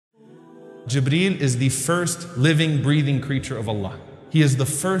Jibreel is the first living, breathing creature of Allah. He is the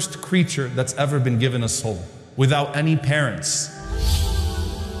first creature that's ever been given a soul, without any parents.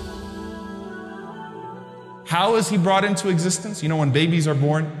 How is he brought into existence? You know, when babies are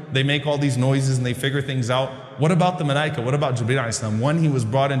born, they make all these noises and they figure things out. What about the Malaika? What about Jibreel alayhi salam? When he was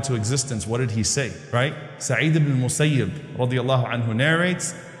brought into existence, what did he say, right? Sa'id ibn Musayyib radiallahu anhu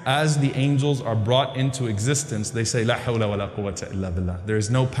narrates, as the angels are brought into existence, they say, La hawla wa la quwwata illa billah. There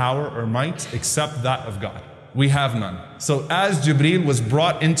is no power or might except that of God. We have none. So as Jibreel was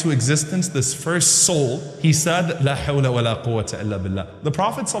brought into existence, this first soul, he said, La hawla wa la quwwata illa billah. The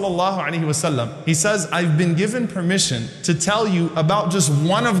Prophet sallallahu alaihi wasallam, he says, I've been given permission to tell you about just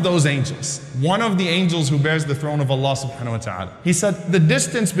one of those angels. One of the angels who bears the throne of Allah subhanahu wa ta'ala. He said, the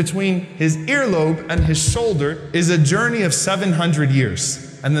distance between his earlobe and his shoulder is a journey of 700 years.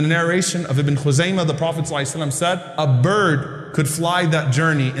 And the narration of Ibn Khuzaymah, the Prophet ﷺ said, a bird could fly that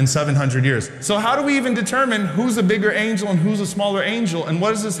journey in 700 years. So how do we even determine who's a bigger angel and who's a smaller angel? And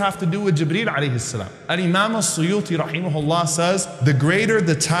what does this have to do with Jibreel alayhi salam? Al-Imam al-Suyuti rahimahullah says, the greater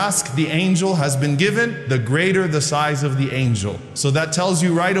the task the angel has been given, the greater the size of the angel. So that tells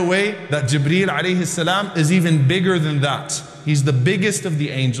you right away that Jibreel alayhi salam is even bigger than that. He's the biggest of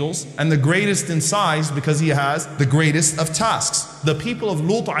the angels and the greatest in size because he has the greatest of tasks. The people of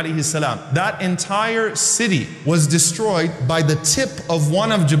Lut alayhi salam, that entire city was destroyed by the tip of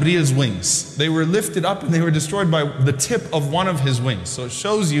one of Jibreel's wings. They were lifted up and they were destroyed by the tip of one of his wings. So it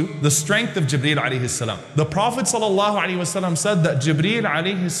shows you the strength of Jibreel alayhi salam. The Prophet sallallahu alaihi wasallam said that Jibreel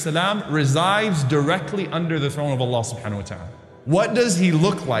alayhi salam resides directly under the throne of Allah subhanahu wa ta'ala. What does he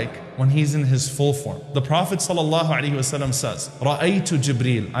look like when he's in his full form? The Prophet ﷺ says, رَأَيْتُ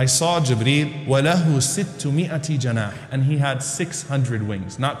Jibreel, I saw Jibreel, وَلَهُ سِتُّ مِئَةِ جَنَاحٍ, and he had 600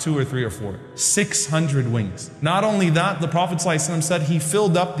 wings, not 2 or 3 or 4, 600 wings. Not only that, the Prophet ﷺ said he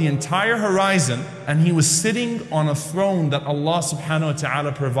filled up the entire horizon and he was sitting on a throne that Allah subhanahu wa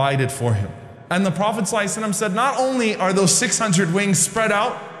ta'ala provided for him. And the Prophet ﷺ said, not only are those 600 wings spread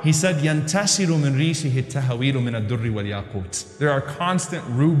out, he said, يَنْتَشِرُ مِنْ رِيشِهِ التَّهَوِيلُ مِنَ الدُّرِّ وَالْيَاقُوتِ. There are constant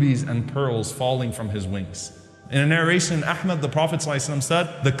rubies and pearls falling from his wings. In a narration in Ahmad, the Prophet ﷺ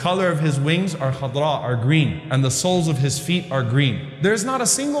said, the color of his wings are khadra, are green, and the soles of his feet are green. There's not a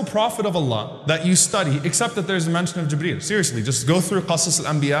single prophet of Allah that you study except that there's a mention of Jibreel. Seriously, just go through Qasas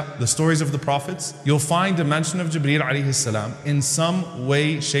al-Anbiya, the stories of the prophets. You'll find a mention of Jibreel alayhi salam in some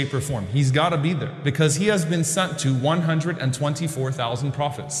way, shape, or form. He's got to be there because he has been sent to 124,000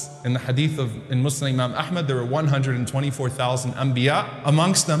 prophets. In the hadith in Muslim Imam Ahmad, there were 124,000 Anbiya.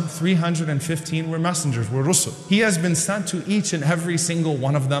 Amongst them, 315 were messengers, were Rusul. He has been sent to each and every single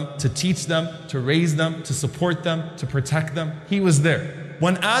one of them to teach them, to raise them, to support them, to protect them. He was there.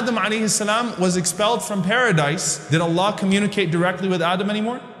 When Adam alayhi salam was expelled from paradise, did Allah communicate directly with Adam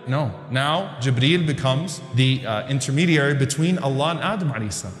anymore? No. Now Jibreel becomes the intermediary between Allah and Adam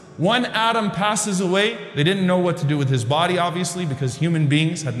alayhi salam. When Adam passes away, they didn't know what to do with his body, obviously, because human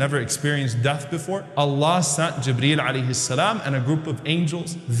beings had never experienced death before. Allah sent Jibreel alayhi salam and a group of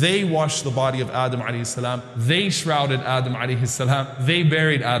angels. They washed the body of Adam alayhi salam. They shrouded Adam alayhi salam. They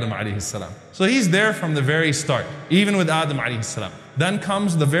buried Adam alayhi salam. So he's there from the very start, even with Adam alayhi salam. Then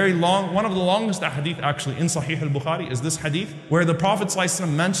comes the very long, one of the longest hadith actually in Sahih al-Bukhari is this hadith where the Prophet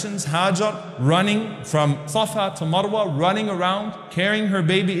ﷺ mentions Hajar running from Safa to Marwa, running around, carrying her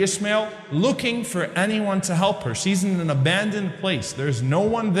baby Ishmael, looking for anyone to help her. She's in an abandoned place. There's no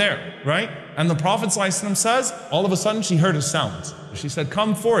one there, right? And the Prophet ﷺ says, all of a sudden she heard a sound. She said,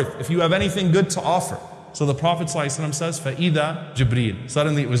 come forth if you have anything good to offer. So the Prophet ﷺ says, فَإِذَا Jibreel.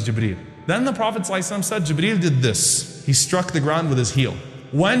 Suddenly it was Jibreel. Then the Prophet ﷺ said, Jibreel did this. He struck the ground with his heel.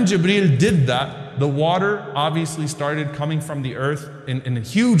 When Jibreel did that, the water obviously started coming from the earth in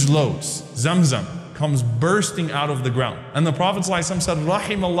huge loads. Zamzam comes bursting out of the ground. And the Prophet ﷺ said,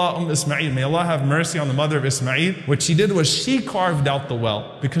 Rahim Allah Ismail. May Allah have mercy on the mother of Ismail. What she did was she carved out the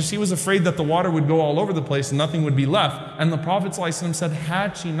well because she was afraid that the water would go all over the place and nothing would be left. And the Prophet ﷺ said,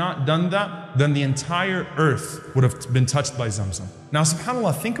 had she not done that, then the entire earth would have been touched by Zamzam. Now,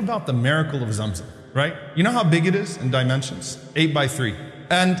 subhanAllah, think about the miracle of Zamzam, right? You know how big it is in dimensions? 8 by 3.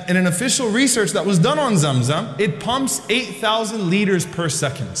 And in an official research that was done on Zamzam, it pumps 8,000 liters per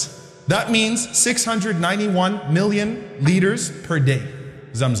second. That means 691 million liters per day,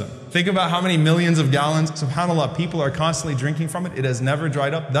 Zamzam. Think about how many millions of gallons, subhanAllah, people are constantly drinking from it. It has never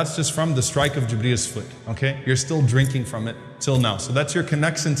dried up. That's just from the strike of Jibreel's foot, okay? You're still drinking from it till now. So that's your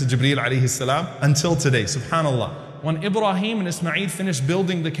connection to Jibreel alayhi salam until today, subhanAllah. When Ibrahim and Ismail finished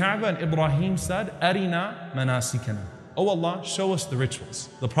building the Kaaba, and Ibrahim said, Arina manasikana. Oh Allah, show us the rituals.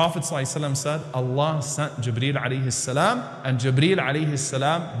 The Prophet ﷺ said, Allah sent Jibreel alayhi salam, and Jibreel alayhi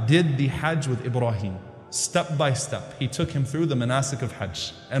salam did the Hajj with Ibrahim. Step by step, he took him through the manasik of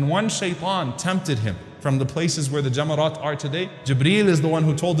Hajj. And one shaitan tempted him from the places where the Jamarat are today. Jibreel is the one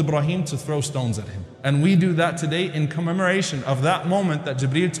who told Ibrahim to throw stones at him. And we do that today in commemoration of that moment that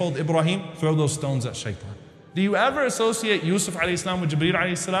Jibreel told Ibrahim, throw those stones at shaitan. Do you ever associate Yusuf alayhi salam with Jibreel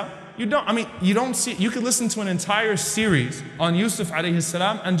alayhi salam? You don't, you don't see, you could listen to an entire series on Yusuf alayhi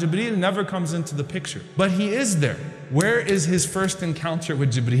salam and Jibreel never comes into the picture. But he is there. Where is his first encounter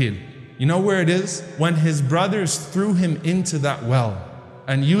with Jibreel? You know where it is? When his brothers threw him into that well.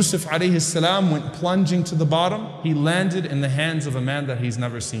 And Yusuf alayhi salam went plunging to the bottom. He landed in the hands of a man that he's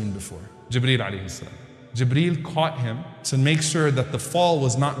never seen before. Jibreel alayhi salam. Jibreel caught him to make sure that the fall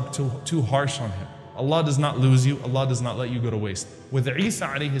was not too harsh on him. Allah does not lose you. Allah does not let you go to waste. With Isa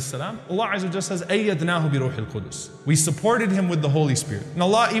alayhi salam, Allah Azza wa Jalla says, أَيَّدْنَاهُ بِرُوحِ الْقُدُسِ. We supported him with the Holy Spirit. And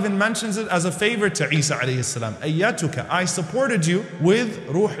Allah even mentions it as a favor to Isa alayhi salam. أَيَّتُكَ, I supported you with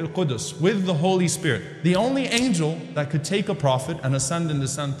Ruh al-Qudus, with the Holy Spirit. The only angel that could take a prophet and ascend and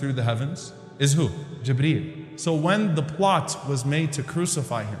descend through the heavens is who? Jibreel. So when the plot was made to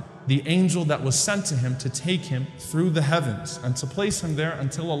crucify him, the angel that was sent to him to take him through the heavens and to place him there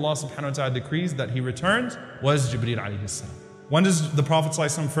until Allah subhanahu wa ta'ala decrees that he returns was Jibreel alayhi salam. When does the Prophet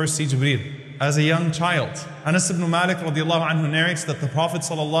ﷺ first see Jibreel? As a young child. Anas ibn Malik radiallahu anhu narrates that the Prophet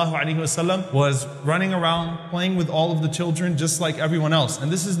ﷺ was running around playing with all of the children just like everyone else.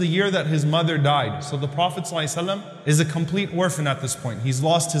 And this is the year that his mother died. So the Prophet ﷺ is a complete orphan at this point. He's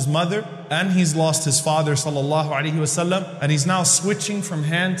lost his mother and he's lost his father ﷺ, and he's now switching from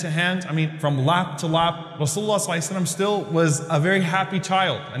hand to hand, from lap to lap. Rasulullah ﷺ still was a very happy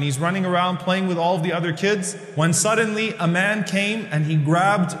child and he's running around playing with all of the other kids when suddenly a man came and he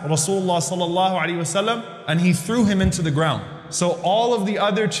grabbed Rasulullah ﷺ and he threw him into the ground. So all of the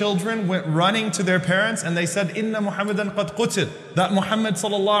other children went running to their parents and they said, Inna Muhammadan qad qutil, that Muhammad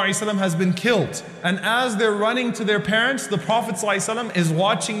ﷺ has been killed. And as they're running to their parents, the Prophet ﷺ is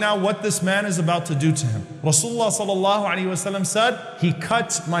watching now what this man is about to do to him. Rasulullah ﷺ said, he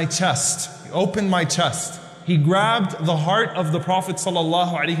cut my chest, he opened my chest. He grabbed the heart of the Prophet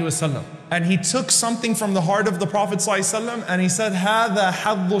ﷺ and he took something from the heart of the Prophet ﷺ and he said, هَذَا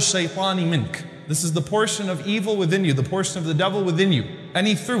حَظُّ الشَّيْطَانِ مِنْكَ. This is the portion of evil within you, the portion of the devil within you. And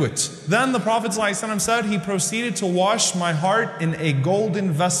he threw it. Then the Prophet ﷺ said, he proceeded to wash my heart in a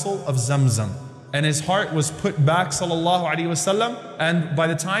golden vessel of Zamzam. And his heart was put back, sallallahu alaihi wasallam. And by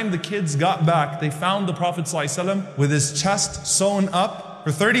the time the kids got back, they found the Prophet ﷺ with his chest sewn up.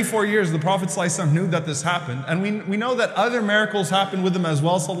 For 34 years, the Prophet ﷺ knew that this happened. And we know that other miracles happened with him as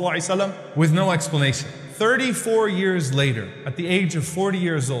well, sallallahu alaihi wasallam, with no explanation. 34 years later, at the age of 40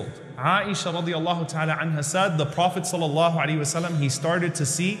 years old, Aisha radiallahu ta'ala anha said, the Prophet sallallahu alaihi wasallam, he started to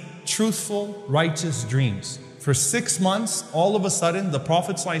see truthful, righteous dreams. For 6 months, all of a sudden, the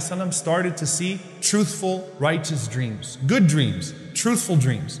Prophet ﷺ started to see truthful, righteous dreams. Good dreams, truthful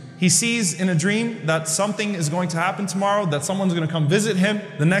dreams. He sees in a dream that something is going to happen tomorrow, that someone's going to come visit him.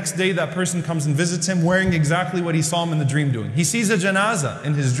 The next day, that person comes and visits him wearing exactly what he saw him in the dream doing. He sees a janazah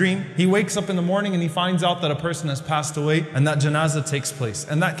in his dream. He wakes up in the morning and he finds out that a person has passed away and that janazah takes place.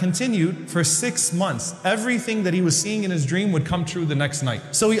 And that continued for 6 months. Everything that he was seeing in his dream would come true the next night.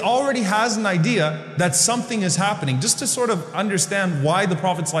 So he already has an idea that something is happening. Just to sort of understand why the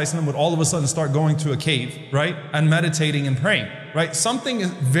Prophet ﷺ would all of a sudden start going to a cave, right? And meditating and praying. Right? Something is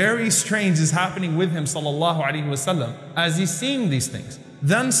very strange is happening with him sallallahu alaihi wasallam as he's seeing these things.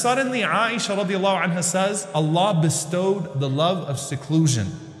 Then suddenly Aisha radiallahu anha says, Allah bestowed the love of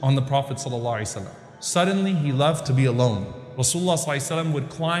seclusion on the Prophet sallallahu alaihi wasallam. Suddenly he loved to be alone. Rasulullah sallallahu alaihi wasallam would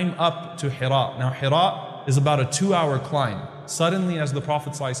climb up to Hira. Now Hira is about a 2-hour climb. Suddenly as the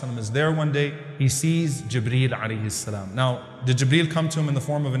Prophet sallallahu alaihi wasallam is there one day, he sees Jibreel alayhi salam. Now, did Jibreel come to him in the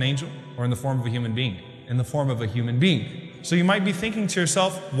form of an angel or in the form of a human being? In the form of a human being. So you might be thinking to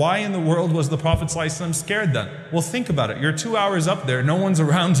yourself, why in the world was the Prophet ﷺ scared then? Well, think about it. You're 2 hours up there, no one's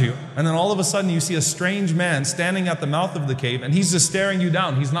around you, and then all of a sudden you see a strange man standing at the mouth of the cave and he's just staring you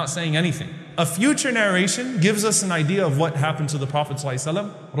down. He's not saying anything. A future narration gives us an idea of what happened to the Prophet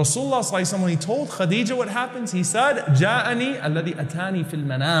ﷺ. Rasulullah ﷺ, when he told Khadija what happens, he said, جَاءَنِي الَّذِي أَتَانِي فِي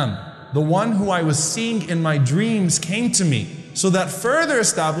الْمَنَامِ. The one who I was seeing in my dreams came to me. So that further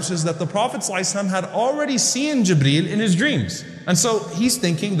establishes that the Prophet ﷺ had already seen Jibreel in his dreams. And so he's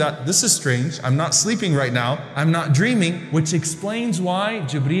thinking that this is strange, I'm not sleeping right now, I'm not dreaming, which explains why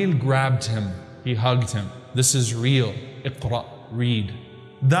Jibreel grabbed him, he hugged him. This is real. Iqra, read.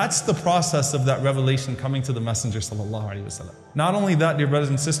 That's the process of that revelation coming to the Messenger sallallahu alaihi wasallam. Not only that, dear brothers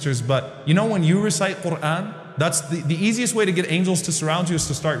and sisters, but you know when you recite Quran, That's the easiest way to get angels to surround you is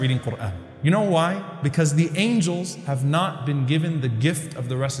to start reading Quran. You know why? Because the angels have not been given the gift of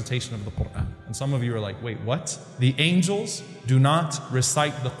the recitation of the Quran. And some of you are like, wait, what? The angels do not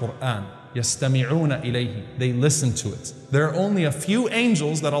recite the Quran. يَسْتَمِعُونَ إِلَيْهِ. They listen to it. There are only a few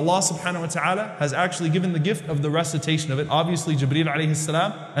angels that Allah subhanahu wa ta'ala has actually given the gift of the recitation of it. Obviously Jibreel alayhi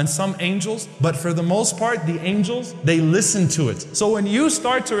salam and some angels, but for the most part the angels, they listen to it. So when you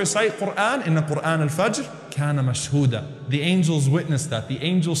start to recite Quran in the Quran al-Fajr, كَانَ مَشْهُودًا. The angels witness that. The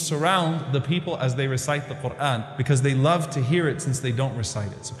angels surround the people as they recite the Quran because they love to hear it since they don't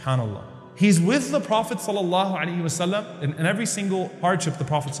recite it. SubhanAllah. He's with the Prophet ﷺ in every single hardship the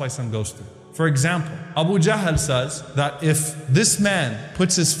Prophet ﷺ goes through. For example, Abu Jahl says that if this man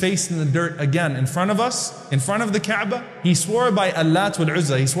puts his face in the dirt again in front of us, in front of the Kaaba, he swore by Allat wal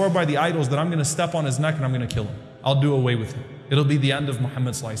Uzza, he swore by the idols that I'm going to step on his neck and I'm going to kill him. I'll do away with him. It'll be the end of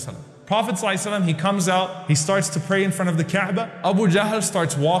Muhammad ﷺ. Prophet ﷺ, he comes out, he starts to pray in front of the Kaaba. Abu Jahl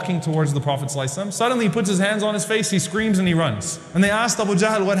starts walking towards the Prophet ﷺ. Suddenly he puts his hands on his face, he screams and he runs. And they asked Abu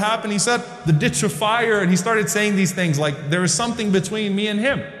Jahl what happened. He said, the ditch of fire. And he started saying these things like, there is something between me and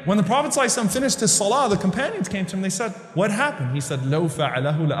him. When the Prophet ﷺ finished his salah, the companions came to him, they said, what happened? He said, لَوْ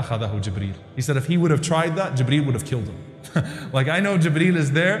فَعَلَهُ لَأَخَذَهُ Jibreel. He said, if he would have tried that, Jibreel would have killed him. Like I know Jibreel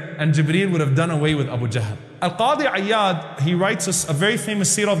is there and Jibreel would have done away with Abu Jahl. Al-Qadi Ayyad, he writes a very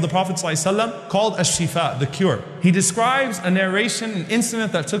famous seerah of the Prophet ﷺ called Ash-Shifa, the cure. He describes a narration, an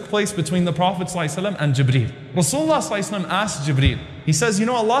incident that took place between the Prophet ﷺ and Jibreel. Rasulullah ﷺ asked Jibreel, he says, you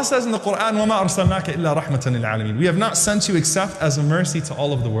know, Allah says in the Quran, وَمَا أَرْسَلْنَاكَ إِلَّا رَحْمَةً لِلْعَالَمِينَ. We have not sent you except as a mercy to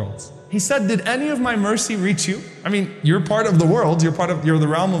all of the worlds. He said, did any of my mercy reach you? I mean, you're part of the world, you're the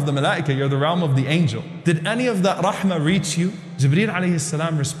realm of the malaika, you're the realm of the angel. Did any of that rahmah reach you? Jibreel alayhi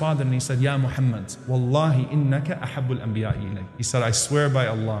salam responded and he said, Ya Muhammad, Wallahi innaka ahabbul anbiya'i ilayk. He said, I swear by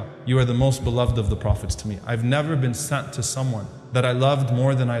Allah, you are the most beloved of the prophets to me. I've never been sent to someone that I loved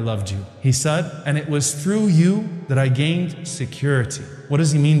more than I loved you. He said, and it was through you that I gained security. What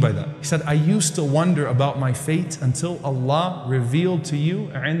does he mean by that? He said, I used to wonder about my fate until Allah revealed to you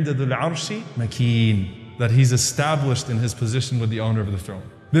عند ذو العرش مكين, that he's established in his position with the owner of the throne.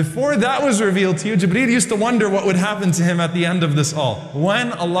 Before that was revealed to you, Jibreel used to wonder what would happen to him at the end of this all.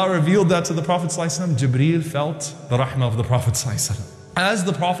 When Allah revealed that to the Prophet ﷺ, Jibreel felt the rahmah of the Prophet ﷺ. As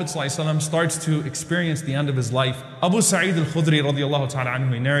the Prophet ﷺ starts to experience the end of his life, Abu Sa'id al-Khudri radiallahu ta'ala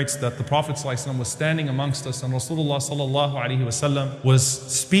anhu, he narrates that the Prophet ﷺ was standing amongst us and Rasulullah sallallahu alayhi wasallam was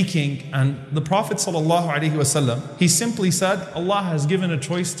speaking, and the Prophet sallallahu alayhi wasallam, he simply said, Allah has given a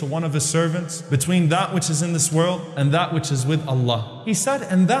choice to one of his servants between that which is in this world and that which is with Allah. He said,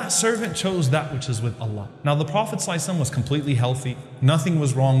 and that servant chose that which is with Allah. Now the Prophet ﷺ was completely healthy, nothing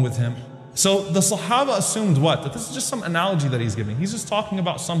was wrong with him. So the Sahaba assumed what? That this is just some analogy that he's giving. He's just talking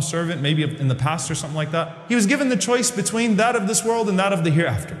about some servant, maybe in the past or something like that. He was given the choice between that of this world and that of the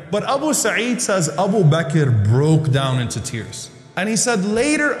hereafter. But Abu Sa'id says Abu Bakr broke down into tears. And he said,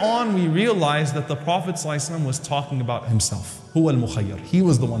 later on we realized that the Prophet ﷺ was talking about himself. Huwa al-Mukhayyar. He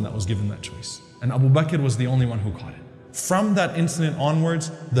was the one that was given that choice. And Abu Bakr was the only one who caught it. From that incident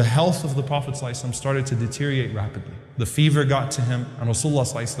onwards, the health of the Prophet ﷺ started to deteriorate rapidly. The fever got to him, and Rasulullah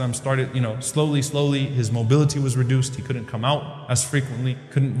ﷺ started, slowly, his mobility was reduced. He couldn't come out as frequently,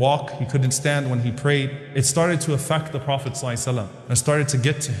 couldn't walk, he couldn't stand when he prayed. It started to affect the Prophet ﷺ and started to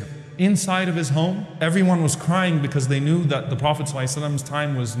get to him. Inside of his home, everyone was crying because they knew that the Prophet ﷺ's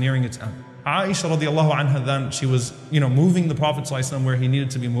time was nearing its end. Aisha radiallahu anha then, she was, moving the Prophet ﷺ where he needed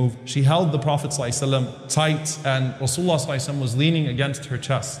to be moved. She held the Prophet ﷺ tight, and Rasulullah ﷺ was leaning against her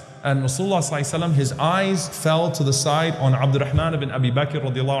chest. And Rasulullah ﷺ, his eyes fell to the side on Abdurrahman ibn Abi Bakr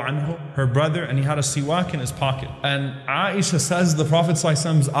radiallahu anhu, her brother, and he had a siwak in his pocket. And Aisha says the Prophet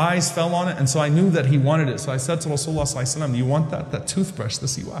ﷺ's eyes fell on it, and so I knew that he wanted it. So I said to Rasulullah ﷺ, you want that toothbrush, the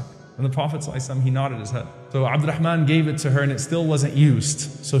siwak? And the Prophet ﷺ, he nodded his head. So Abdurrahman gave it to her and it still wasn't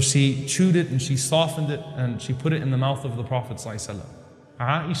used. So she chewed it and she softened it and she put it in the mouth of the Prophet ﷺ.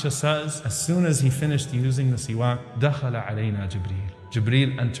 Aisha says, as soon as he finished using the siwak, دَخَلَ عَلَيْنَا Jibreel.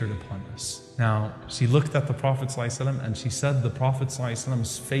 Jibreel entered upon us. Now, she looked at the Prophet ﷺ and she said the Prophet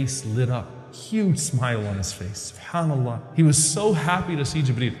ﷺ's face lit up. Huge smile on his face. SubhanAllah. He was so happy to see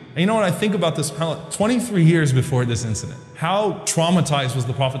Jibreel. And you know what I think about this? 23 years before this incident, how traumatized was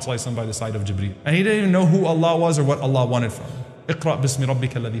the Prophet ﷺ by the sight of Jibreel? And he didn't even know who Allah was or what Allah wanted from him. اقرأ باسم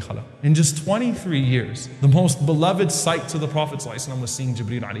ربك الذي خلق. In just 23 years, the most beloved sight to the Prophet ﷺ was seeing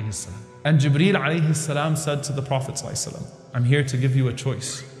Jibreel alayhi salam. And Jibreel alayhi salam said to the Prophet ﷺ, I'm here to give you a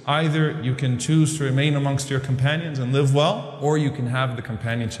choice. Either you can choose to remain amongst your companions and live well, or you can have the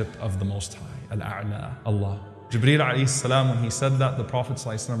companionship of the Most High, Al-A'la, Allah. Jibreel alayhi salam, when he said that, the Prophet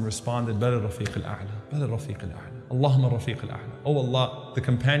ﷺ responded, Bal rafiq al-a'la, bal rafiq al-a'la, Allahumma rafiq al-a'la. Oh Allah, the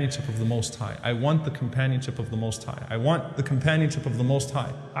companionship of the Most High. I want the companionship of the Most High. I want the companionship of the Most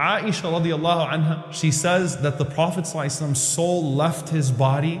High. Aisha radiallahu anha, she says that the Prophet ﷺ's soul left his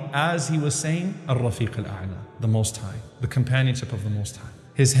body as he was saying, Ar-Rafiq al-A'la, the Most High, the companionship of the Most High.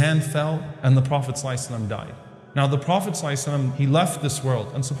 His hand fell and the Prophet ﷺ died. Now the Prophet ﷺ, he left this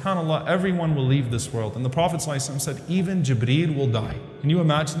world, and subhanAllah, everyone will leave this world. And the Prophet ﷺ said, even Jibreel will die. Can you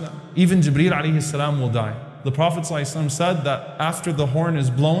imagine that? Even Jibreel alayhi salam will die. The Prophet ﷺ said that after the horn is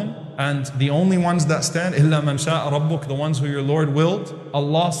blown, and the only ones that stand, إِلَّا مَنْ شَاءَ رَبُّكَ, the ones who your Lord willed,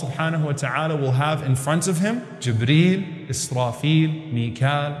 Allah subhanahu wa ta'ala will have in front of him Jibreel, Israfil,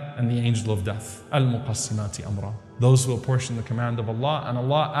 Mikal, and the angel of death. Al-Muqassimati amra. Those who apportion the command of Allah. And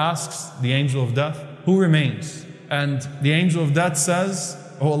Allah asks the angel of death, who remains? And the angel of death says,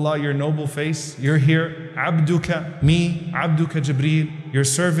 Oh Allah, your noble face, you're here. Abduka, me, Abduka Jibreel, your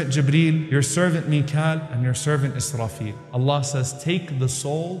servant Jibreel, your servant Mikal, and your servant Israfil. Allah says, take the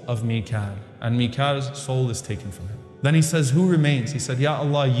soul of Mikal. And Mikal's soul is taken from him. Then he says, who remains? He said, Ya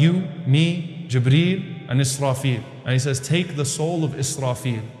Allah, you, me, Jibreel, and Israfil. And he says, take the soul of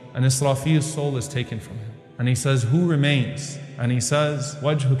Israfil. And Israfil's soul is taken from him. And he says, who remains? And he says,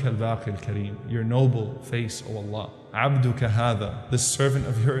 Wajhuka al-Baqi al-Kareem, your noble face, O Allah. Abduka hadha, this servant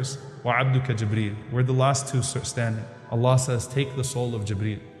of yours, wa Abduka Jibreel. We're the last two standing. Allah says, take the soul of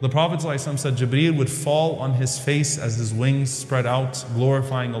Jibreel. The Prophet ﷺ said Jibreel would fall on his face as his wings spread out,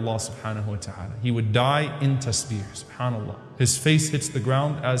 glorifying Allah subhanahu wa ta'ala. He would die in tasbih, subhanallah. His face hits the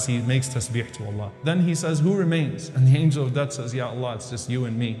ground as he makes tasbih to Allah. Then he says, who remains? And the angel of death says, Ya Allah, it's just you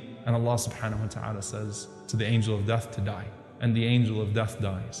and me. And Allah subhanahu wa ta'ala says to the angel of death to die. And the angel of death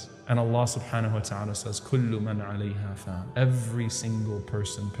dies. And Allah subhanahu wa ta'ala says, كُلُّ مَنْ عَلَيْهَا فَانٍ. Every single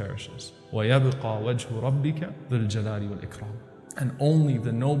person perishes. وَيَبْقَى وَجْهُ رَبِّكَ ذُو الْجَلَالِ وَالْإِكْرَامِ. And only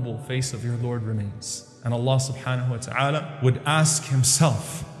the noble face of your Lord remains. And Allah subhanahu wa ta'ala would ask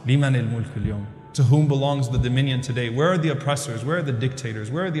himself, لِمَنِ الْمُلْكُ الْيَوْمِ. To whom belongs the dominion today? Where are the oppressors? Where are the dictators?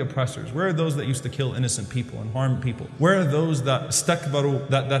 Where are the oppressors? Where are those that used to kill innocent people and harm people? Where are those that istakbaru,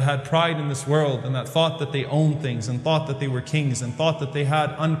 that had pride in this world and that thought that they owned things and thought that they were kings and thought that they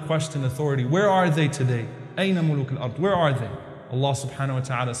had unquestioned authority? Where are they today? أَيْنَ مُلُوكُ الْأَرْضِ. Where are they? Allah subhanahu wa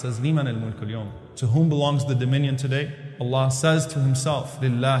ta'ala says, لِمَنِ الْمُلْكُ الْيَوْمِ. To whom belongs the dominion today? Allah says to himself,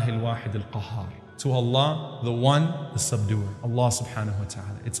 لِلَّهِ الْوَاحِدِ الْقَهَّارِ. To Allah, the one, the subduer. Allah subhanahu wa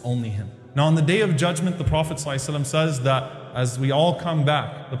ta'ala. It's only him. Now on the day of judgment, the Prophet ﷺ says that as we all come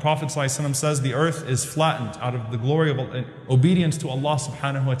back, the Prophet ﷺ says the earth is flattened out of the glory of obedience to Allah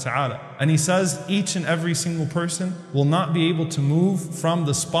subhanahu wa ta'ala. And he says each and every single person will not be able to move from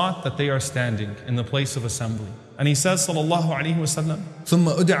the spot that they are standing in the place of assembly. And he says, sallallahu alayhi wa sallam,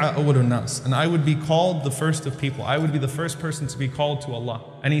 ثُمَّ أُدْعَى أَوَّلُ النَّاسِ. And I would be called the first of people. I would be the first person to be called to Allah.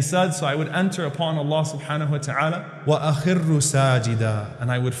 And he said, so I would enter upon Allah subhanahu wa ta'ala, وَأَخِرُّ سَاجِدًا.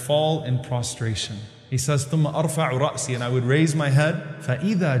 And I would fall in prostration. He says, ثُمَّ أَرْفَعُ رَأْسِي. And I would raise my head,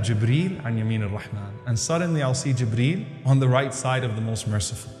 فَإِذَا جِبْرِيلٌ عَنْ يَمِينِ الرَّحْمَنِ. And suddenly I'll see Jibreel on the right side of the most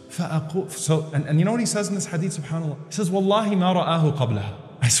merciful. And you know what he says in this hadith, subhanAllah? He says, وَاللَّهِ مَا رَآهُ قَبْلَهَا.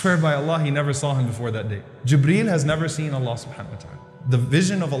 I swear by Allah, he never saw him before that day. Jibreel has never seen Allah subhanahu wa ta'ala. The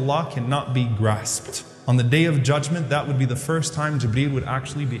vision of Allah cannot be grasped. On the day of judgment, that would be the first time Jibreel would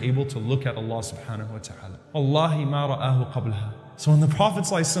actually be able to look at Allah subhanahu wa ta'ala. Wallahi ma ra'ahu qablaha. So when the Prophet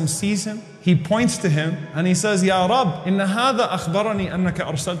ﷺ sees him, he points to him and he says, Ya Rab, inna hadha akhbarani annaka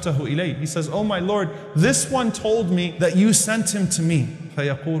arsaltahu ilayh. He says, oh my Lord, this one told me that you sent him to me.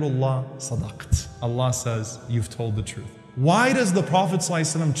 فَيَقُولُ اللَّهُ صَدَقْتَ. Allah says, you've told the truth. Why does the Prophet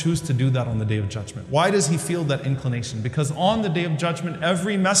ﷺ choose to do that on the Day of Judgment? Why does he feel that inclination? Because on the Day of Judgment,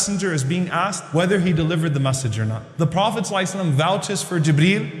 every messenger is being asked whether he delivered the message or not. The Prophet ﷺ vouches for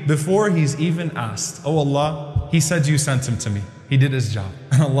Jibreel before he's even asked. Oh Allah, he said you sent him to me. He did his job.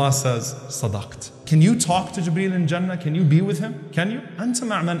 And Allah says, Sadaqt. Can you talk to Jibreel in Jannah? Can you be with him? Can you? Anta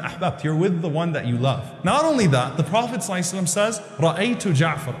ma'man ahbabt. You're with the one that you love. Not only that, the Prophet ﷺ says, Ra'aytu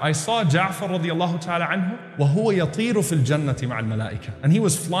Ja'far. I saw Ja'far radiallahu ta'ala anhu, wa huwa yatiru fil jannati ma'al malaika. And he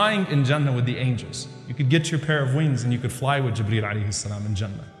was flying in Jannah with the angels. You could get your pair of wings and you could fly with Jibreel alayhi salam in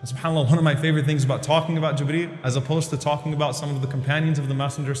Jannah. And subhanAllah, one of my favorite things about talking about Jibreel, as opposed to talking about some of the companions of the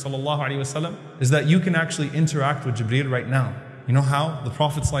Messenger sallallahu alayhi wasallam, is that you can actually interact with Jibreel right now. You know how? The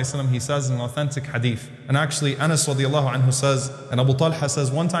Prophet ﷺ, he says in an authentic hadith, and actually Anas radiallahu anhu says, and Abu Talha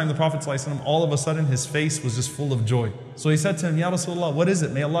says, one time the Prophet ﷺ, all of a sudden his face was just full of joy. So he said to him, Ya Rasulullah, what is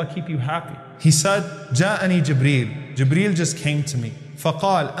it? May Allah keep you happy. He said, Ja'ani Jibreel. Jibreel just came to me.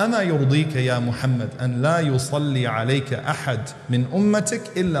 فقال أما يرضيك يا محمد أن لا يصلي عليك أحد من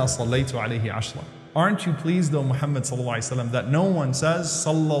أمتك إلا صليت عليه عشرة. Aren't you pleased, O Muhammad sallallahu alaihi wasallam, that no one says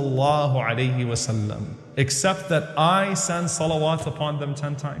sallallahu alaihi wasallam except that I send salawat upon them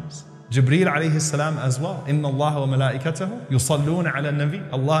 10 times? Jibreel alayhi salam as well. Inna Allah wa malaikatahu yusalluna ala nabi.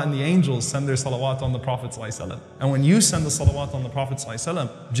 Allah and the angels send their salawat on the Prophet sallallahu alaihi wasallam. And when you send the salawat on the Prophet sallallahu alaihi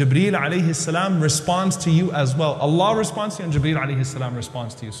wasallam, Jibreel alayhi salam responds to you as well. Allah responds to you and Jibreel alayhi salam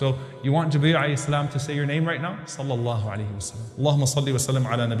responds to you. So you want Jibreel alayhi salam to say your name right now? Sallallahu alayhi wasallam. Allahumma salli wa sallam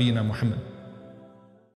ala nabiyyina Muhammad.